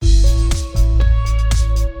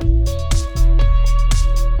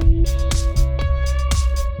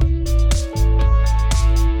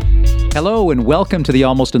Hello and welcome to the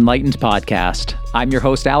Almost Enlightened podcast. I'm your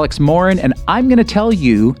host, Alex Morin, and I'm going to tell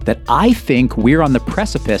you that I think we're on the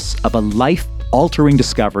precipice of a life-altering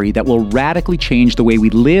discovery that will radically change the way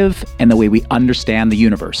we live and the way we understand the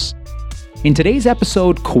universe. In today's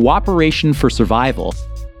episode, Cooperation for Survival,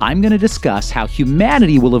 I'm going to discuss how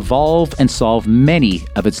humanity will evolve and solve many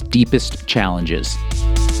of its deepest challenges.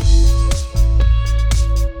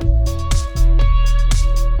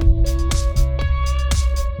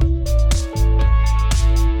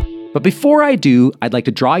 But before I do, I'd like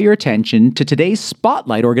to draw your attention to today's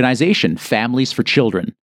spotlight organization, Families for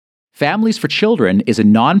Children. Families for Children is a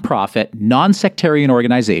nonprofit, non-sectarian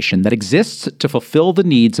organization that exists to fulfill the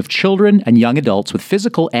needs of children and young adults with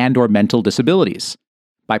physical and/or mental disabilities.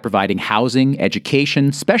 By providing housing,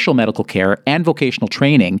 education, special medical care, and vocational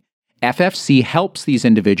training, FFC helps these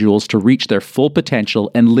individuals to reach their full potential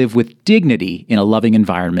and live with dignity in a loving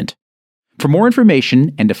environment. For more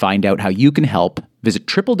information and to find out how you can help, visit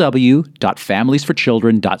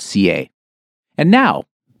www.familiesforchildren.ca. And now,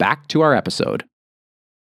 back to our episode.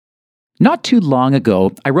 Not too long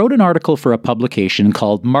ago, I wrote an article for a publication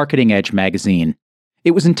called Marketing Edge magazine.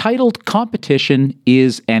 It was entitled Competition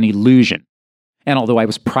is an Illusion. And although I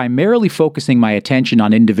was primarily focusing my attention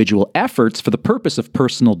on individual efforts for the purpose of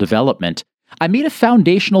personal development, I made a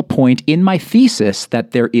foundational point in my thesis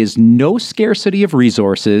that there is no scarcity of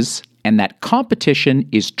resources and that competition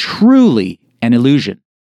is truly an illusion.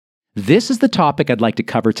 This is the topic I'd like to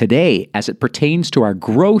cover today as it pertains to our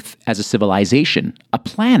growth as a civilization, a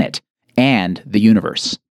planet, and the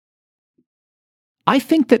universe. I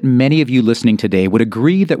think that many of you listening today would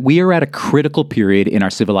agree that we are at a critical period in our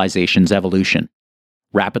civilization's evolution.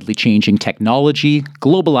 Rapidly changing technology,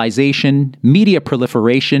 globalization, media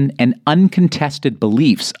proliferation, and uncontested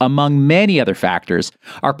beliefs, among many other factors,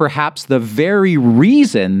 are perhaps the very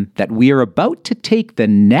reason that we are about to take the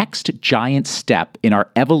next giant step in our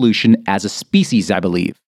evolution as a species, I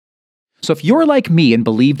believe. So if you're like me and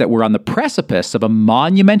believe that we're on the precipice of a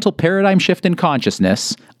monumental paradigm shift in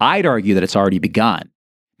consciousness, I'd argue that it's already begun.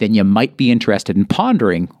 Then you might be interested in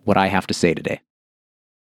pondering what I have to say today.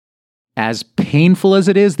 As painful as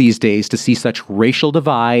it is these days to see such racial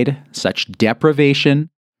divide, such deprivation,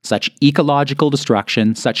 such ecological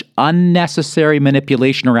destruction, such unnecessary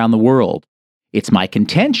manipulation around the world, it's my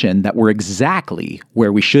contention that we're exactly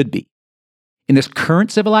where we should be. In this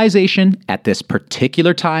current civilization, at this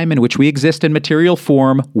particular time in which we exist in material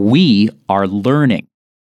form, we are learning.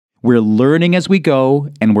 We're learning as we go,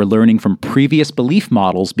 and we're learning from previous belief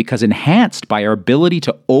models because enhanced by our ability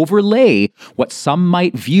to overlay what some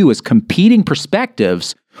might view as competing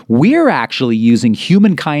perspectives, we're actually using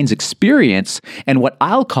humankind's experience and what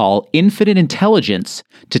I'll call infinite intelligence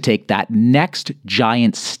to take that next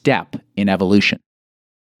giant step in evolution.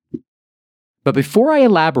 But before I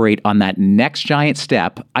elaborate on that next giant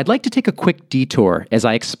step, I'd like to take a quick detour as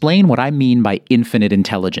I explain what I mean by infinite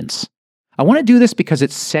intelligence. I want to do this because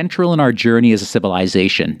it's central in our journey as a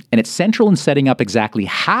civilization, and it's central in setting up exactly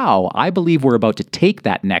how I believe we're about to take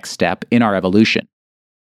that next step in our evolution.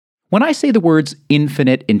 When I say the words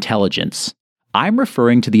infinite intelligence, I'm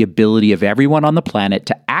referring to the ability of everyone on the planet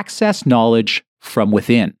to access knowledge from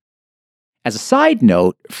within. As a side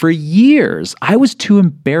note, for years, I was too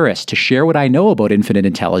embarrassed to share what I know about infinite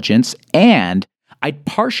intelligence, and I'd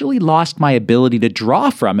partially lost my ability to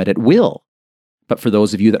draw from it at will. But for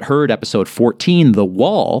those of you that heard episode 14, The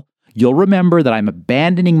Wall, you'll remember that I'm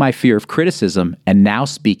abandoning my fear of criticism and now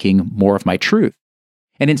speaking more of my truth.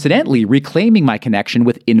 And incidentally, reclaiming my connection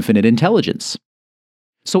with infinite intelligence.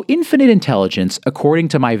 So infinite intelligence, according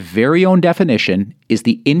to my very own definition, is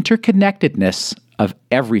the interconnectedness of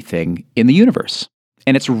everything in the universe.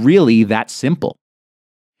 And it's really that simple.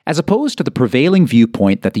 As opposed to the prevailing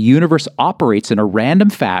viewpoint that the universe operates in a random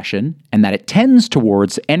fashion and that it tends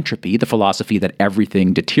towards entropy, the philosophy that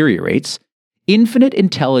everything deteriorates, infinite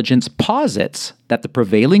intelligence posits that the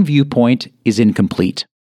prevailing viewpoint is incomplete.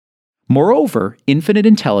 Moreover, infinite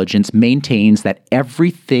intelligence maintains that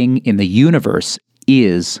everything in the universe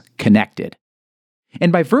is connected.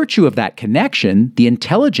 And by virtue of that connection, the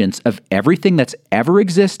intelligence of everything that's ever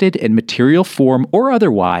existed in material form or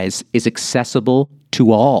otherwise is accessible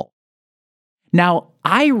to all. Now,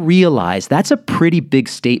 I realize that's a pretty big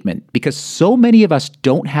statement because so many of us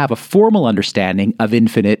don't have a formal understanding of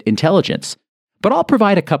infinite intelligence, but I'll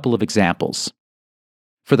provide a couple of examples.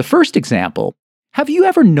 For the first example, have you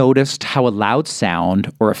ever noticed how a loud sound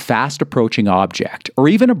or a fast approaching object or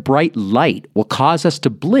even a bright light will cause us to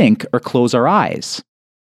blink or close our eyes?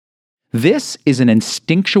 This is an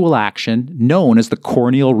instinctual action known as the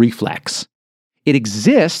corneal reflex. It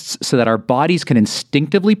exists so that our bodies can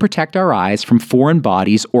instinctively protect our eyes from foreign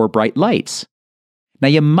bodies or bright lights. Now,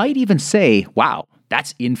 you might even say, wow,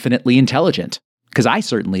 that's infinitely intelligent, because I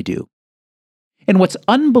certainly do. And what's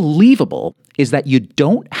unbelievable is that you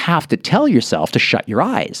don't have to tell yourself to shut your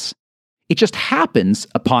eyes. It just happens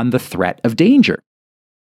upon the threat of danger.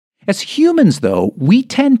 As humans, though, we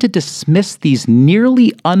tend to dismiss these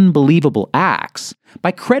nearly unbelievable acts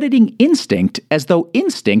by crediting instinct as though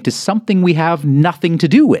instinct is something we have nothing to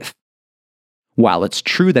do with. While it's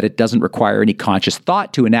true that it doesn't require any conscious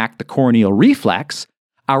thought to enact the corneal reflex,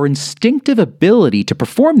 our instinctive ability to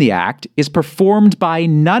perform the act is performed by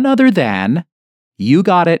none other than, you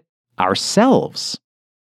got it, ourselves.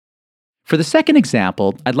 For the second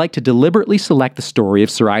example, I'd like to deliberately select the story of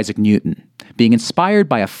Sir Isaac Newton, being inspired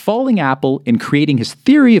by a falling apple in creating his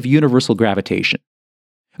theory of universal gravitation.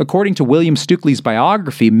 According to William Stukeley's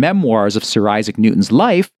biography, Memoirs of Sir Isaac Newton's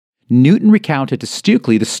Life, Newton recounted to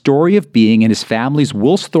Stukeley the story of being in his family's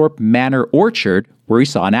Woolsthorpe Manor orchard where he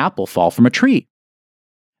saw an apple fall from a tree.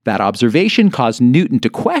 That observation caused Newton to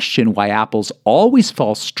question why apples always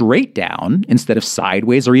fall straight down instead of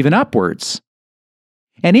sideways or even upwards.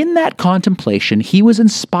 And in that contemplation, he was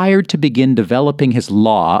inspired to begin developing his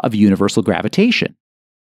law of universal gravitation.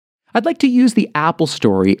 I'd like to use the apple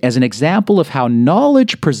story as an example of how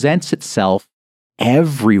knowledge presents itself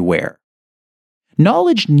everywhere.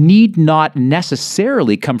 Knowledge need not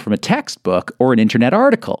necessarily come from a textbook or an internet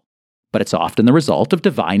article, but it's often the result of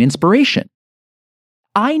divine inspiration.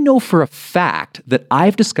 I know for a fact that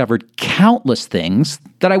I've discovered countless things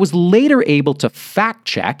that I was later able to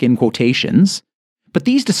fact-check in quotations, but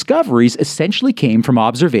these discoveries essentially came from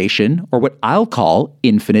observation, or what I'll call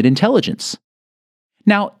infinite intelligence.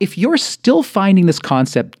 Now, if you're still finding this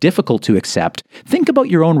concept difficult to accept, think about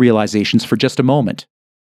your own realizations for just a moment.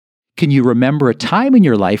 Can you remember a time in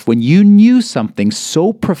your life when you knew something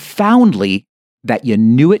so profoundly that you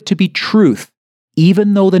knew it to be truth,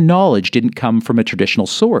 even though the knowledge didn't come from a traditional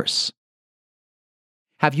source?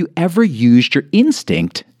 Have you ever used your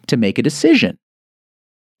instinct to make a decision?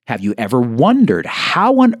 Have you ever wondered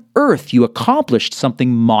how on earth you accomplished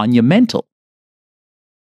something monumental?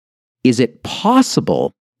 Is it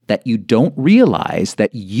possible that you don't realize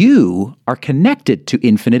that you are connected to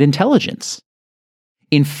infinite intelligence?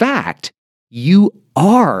 In fact, you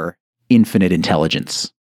are infinite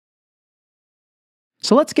intelligence.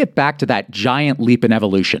 So let's get back to that giant leap in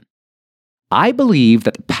evolution. I believe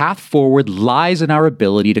that the path forward lies in our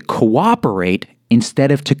ability to cooperate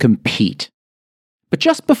instead of to compete. But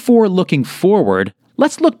just before looking forward,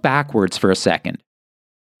 let's look backwards for a second.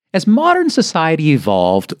 As modern society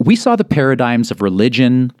evolved, we saw the paradigms of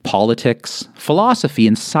religion, politics, philosophy,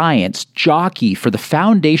 and science jockey for the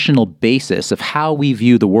foundational basis of how we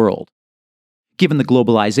view the world. Given the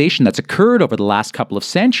globalization that's occurred over the last couple of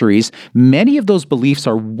centuries, many of those beliefs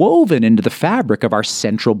are woven into the fabric of our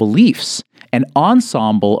central beliefs, an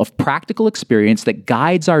ensemble of practical experience that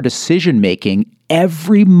guides our decision-making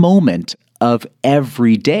every moment of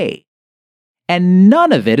every day. And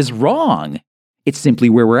none of it is wrong. It's simply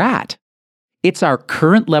where we're at. It's our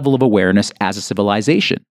current level of awareness as a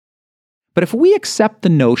civilization. But if we accept the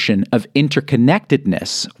notion of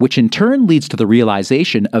interconnectedness, which in turn leads to the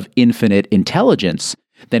realization of infinite intelligence,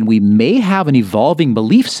 then we may have an evolving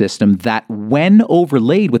belief system that, when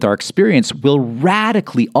overlaid with our experience, will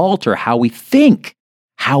radically alter how we think,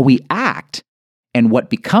 how we act, and what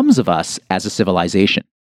becomes of us as a civilization.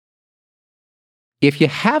 If you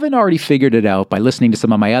haven't already figured it out by listening to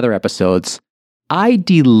some of my other episodes, I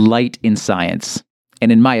delight in science.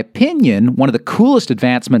 And in my opinion, one of the coolest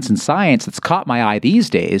advancements in science that's caught my eye these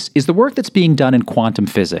days is the work that's being done in quantum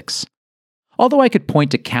physics. Although I could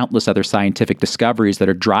point to countless other scientific discoveries that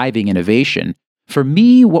are driving innovation, for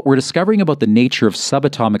me, what we're discovering about the nature of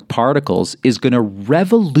subatomic particles is going to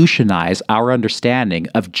revolutionize our understanding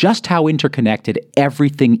of just how interconnected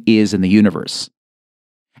everything is in the universe.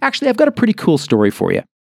 Actually, I've got a pretty cool story for you.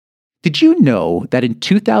 Did you know that in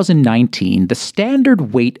 2019, the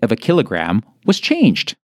standard weight of a kilogram was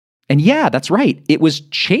changed? And yeah, that's right, it was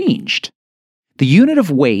changed. The unit of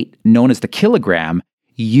weight, known as the kilogram,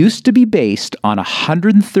 used to be based on a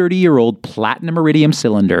 130-year-old platinum iridium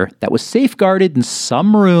cylinder that was safeguarded in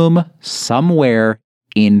some room somewhere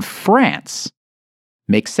in France.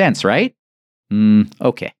 Makes sense, right?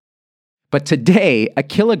 Okay. But today, a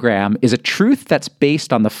kilogram is a truth that's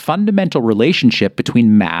based on the fundamental relationship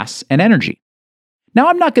between mass and energy. Now,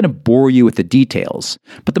 I'm not going to bore you with the details,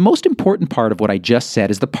 but the most important part of what I just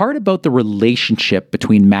said is the part about the relationship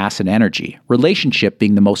between mass and energy, relationship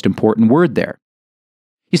being the most important word there.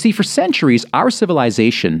 You see, for centuries, our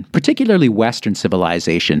civilization, particularly Western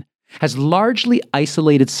civilization, has largely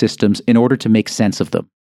isolated systems in order to make sense of them.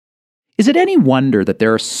 Is it any wonder that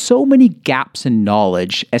there are so many gaps in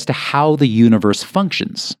knowledge as to how the universe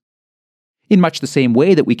functions? In much the same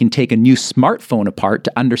way that we can take a new smartphone apart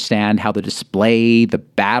to understand how the display, the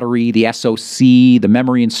battery, the SoC, the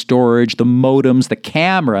memory and storage, the modems, the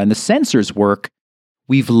camera, and the sensors work,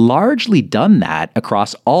 we've largely done that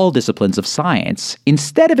across all disciplines of science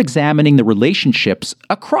instead of examining the relationships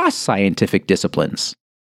across scientific disciplines.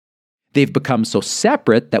 They've become so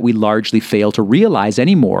separate that we largely fail to realize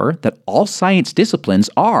anymore that all science disciplines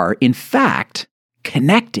are, in fact,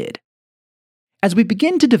 connected. As we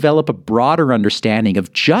begin to develop a broader understanding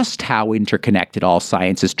of just how interconnected all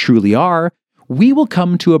sciences truly are, we will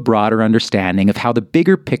come to a broader understanding of how the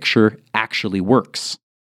bigger picture actually works.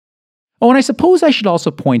 Oh, and I suppose I should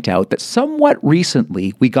also point out that somewhat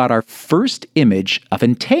recently we got our first image of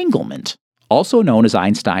entanglement, also known as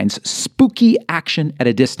Einstein's spooky action at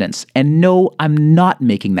a distance. And no, I'm not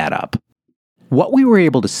making that up. What we were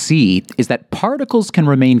able to see is that particles can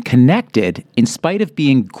remain connected in spite of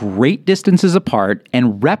being great distances apart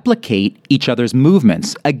and replicate each other's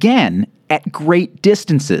movements, again, at great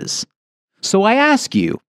distances. So I ask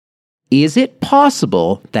you, is it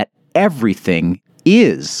possible that everything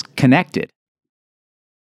is connected?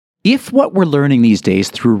 If what we're learning these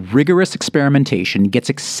days through rigorous experimentation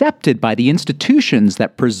gets accepted by the institutions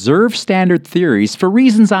that preserve standard theories for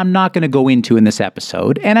reasons I'm not going to go into in this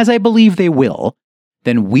episode, and as I believe they will,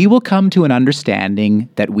 then we will come to an understanding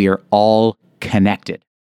that we are all connected.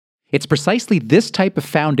 It's precisely this type of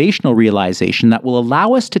foundational realization that will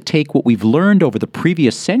allow us to take what we've learned over the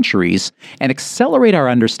previous centuries and accelerate our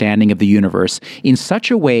understanding of the universe in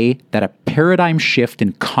such a way that a paradigm shift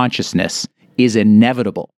in consciousness is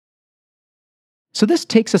inevitable. So this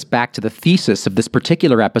takes us back to the thesis of this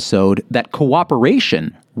particular episode that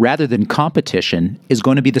cooperation, rather than competition, is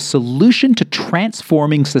going to be the solution to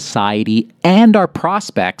transforming society and our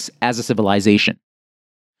prospects as a civilization.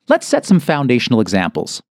 Let's set some foundational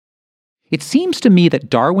examples. It seems to me that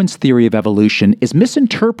Darwin's theory of evolution is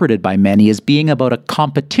misinterpreted by many as being about a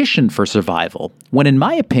competition for survival, when in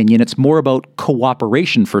my opinion it's more about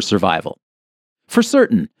cooperation for survival. For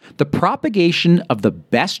certain, the propagation of the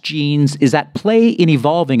best genes is at play in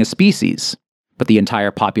evolving a species, but the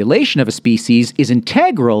entire population of a species is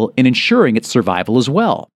integral in ensuring its survival as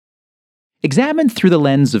well. Examined through the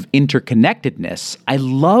lens of interconnectedness, I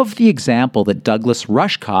love the example that Douglas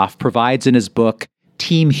Rushkoff provides in his book,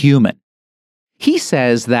 Team Human. He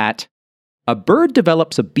says that a bird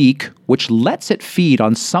develops a beak which lets it feed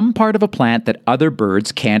on some part of a plant that other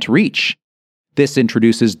birds can't reach. This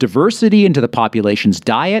introduces diversity into the population's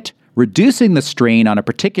diet, reducing the strain on a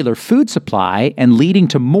particular food supply and leading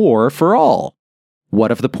to more for all.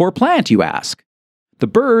 What of the poor plant, you ask? The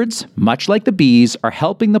birds, much like the bees, are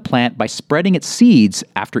helping the plant by spreading its seeds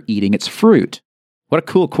after eating its fruit. What a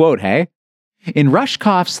cool quote, hey? In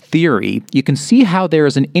Rushkoff's theory, you can see how there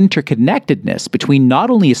is an interconnectedness between not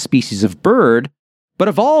only a species of bird, but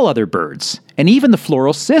of all other birds, and even the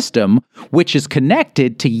floral system, which is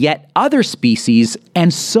connected to yet other species,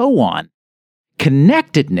 and so on.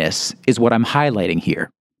 Connectedness is what I'm highlighting here.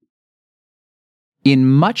 In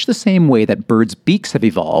much the same way that birds' beaks have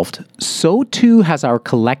evolved, so too has our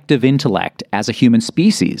collective intellect as a human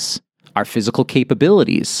species, our physical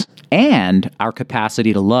capabilities, and our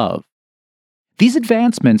capacity to love. These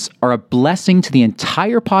advancements are a blessing to the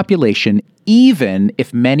entire population, even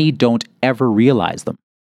if many don't ever realize them.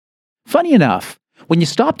 Funny enough, when you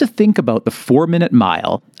stop to think about the 4-minute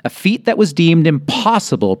mile, a feat that was deemed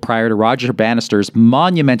impossible prior to Roger Bannister's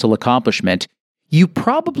monumental accomplishment, you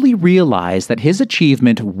probably realize that his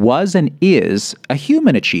achievement was and is a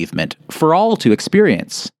human achievement for all to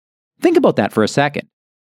experience. Think about that for a second.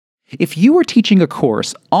 If you were teaching a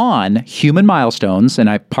course on human milestones, and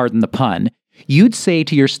I pardon the pun, you'd say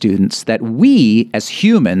to your students that we, as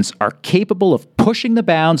humans, are capable of pushing the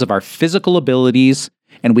bounds of our physical abilities,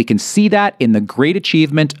 and we can see that in the great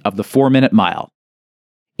achievement of the 4-minute mile.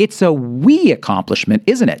 It's a we accomplishment,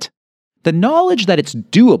 isn't it? The knowledge that it's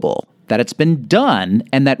doable, that it's been done,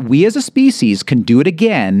 and that we as a species can do it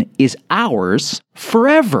again is ours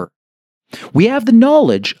forever. We have the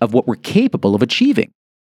knowledge of what we're capable of achieving.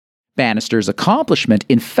 Bannister's accomplishment,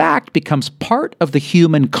 in fact, becomes part of the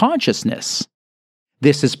human consciousness.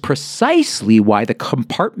 This is precisely why the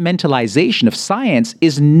compartmentalization of science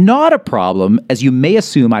is not a problem, as you may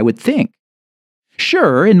assume I would think.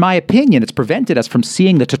 Sure, in my opinion, it's prevented us from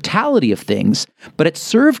seeing the totality of things, but it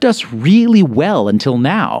served us really well until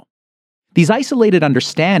now. These isolated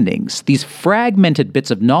understandings, these fragmented bits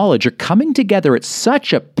of knowledge are coming together at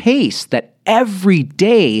such a pace that every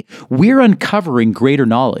day, we're uncovering greater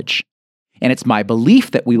knowledge. And it's my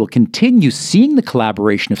belief that we will continue seeing the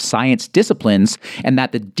collaboration of science disciplines and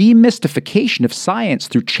that the demystification of science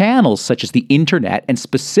through channels such as the internet and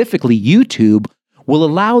specifically YouTube will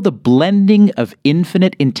allow the blending of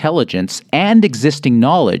infinite intelligence and existing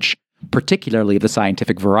knowledge, particularly of the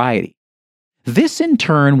scientific variety. This in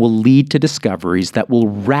turn will lead to discoveries that will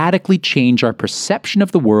radically change our perception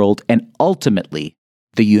of the world and ultimately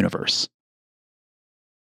the universe.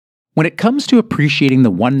 When it comes to appreciating the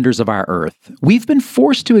wonders of our Earth, we've been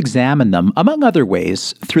forced to examine them, among other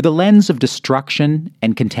ways, through the lens of destruction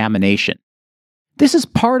and contamination. This is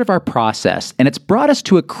part of our process, and it's brought us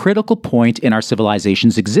to a critical point in our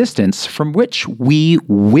civilization's existence from which we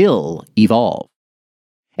will evolve.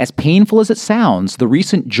 As painful as it sounds, the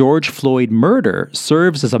recent George Floyd murder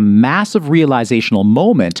serves as a massive realizational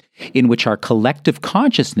moment in which our collective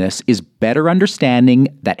consciousness is better understanding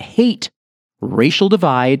that hate, racial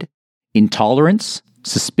divide, intolerance,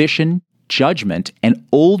 suspicion, judgment, and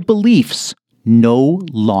old beliefs no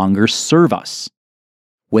longer serve us.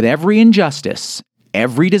 With every injustice,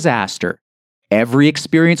 every disaster, every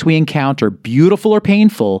experience we encounter, beautiful or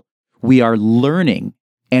painful, we are learning,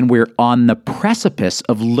 and we're on the precipice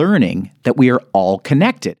of learning that we are all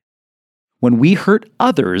connected. When we hurt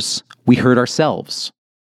others, we hurt ourselves.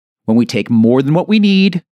 When we take more than what we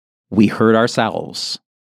need, we hurt ourselves.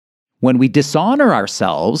 When we dishonor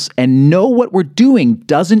ourselves and know what we're doing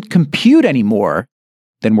doesn't compute anymore,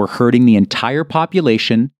 then we're hurting the entire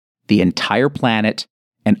population, the entire planet,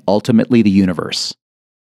 and ultimately the universe.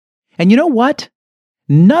 And you know what?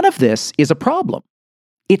 None of this is a problem.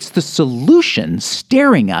 It's the solution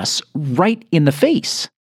staring us right in the face.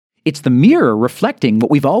 It's the mirror reflecting what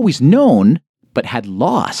we've always known but had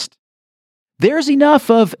lost. There's enough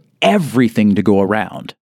of everything to go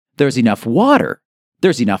around. There's enough water.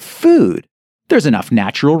 There's enough food, there's enough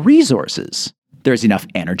natural resources, there's enough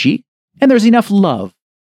energy, and there's enough love.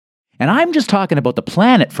 And I'm just talking about the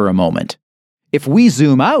planet for a moment. If we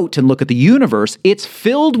zoom out and look at the universe, it's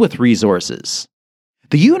filled with resources.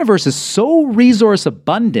 The universe is so resource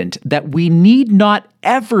abundant that we need not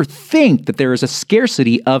ever think that there is a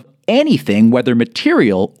scarcity of anything, whether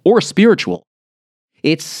material or spiritual.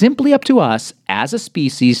 It's simply up to us as a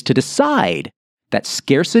species to decide that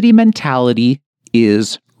scarcity mentality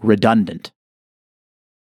is redundant.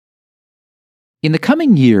 In the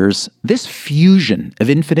coming years, this fusion of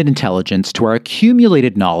infinite intelligence to our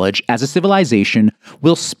accumulated knowledge as a civilization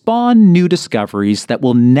will spawn new discoveries that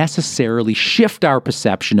will necessarily shift our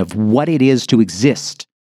perception of what it is to exist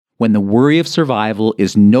when the worry of survival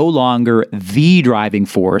is no longer the driving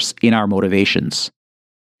force in our motivations.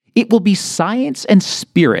 It will be science and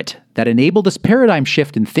spirit that enable this paradigm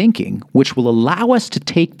shift in thinking, which will allow us to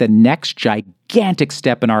take the next gigantic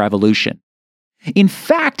step in our evolution. In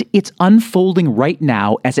fact, it's unfolding right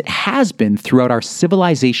now as it has been throughout our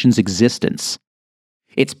civilization's existence.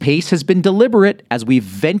 Its pace has been deliberate as we've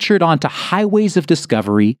ventured onto highways of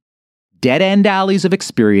discovery, dead-end alleys of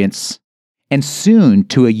experience, and soon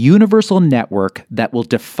to a universal network that will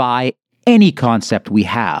defy any concept we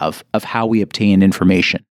have of how we obtain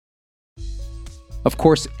information. Of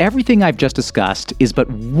course, everything I've just discussed is but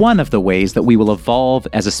one of the ways that we will evolve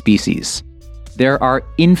as a species. There are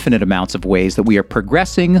infinite amounts of ways that we are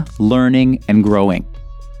progressing, learning, and growing.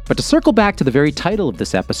 But to circle back to the very title of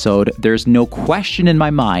this episode, there's no question in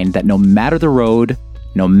my mind that no matter the road,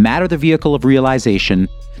 no matter the vehicle of realization,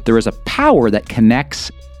 there is a power that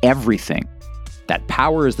connects everything. That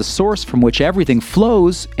power is the source from which everything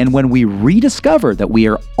flows, and when we rediscover that we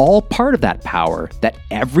are all part of that power, that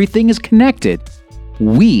everything is connected,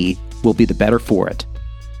 we will be the better for it.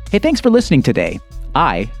 Hey, thanks for listening today.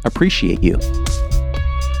 I appreciate you.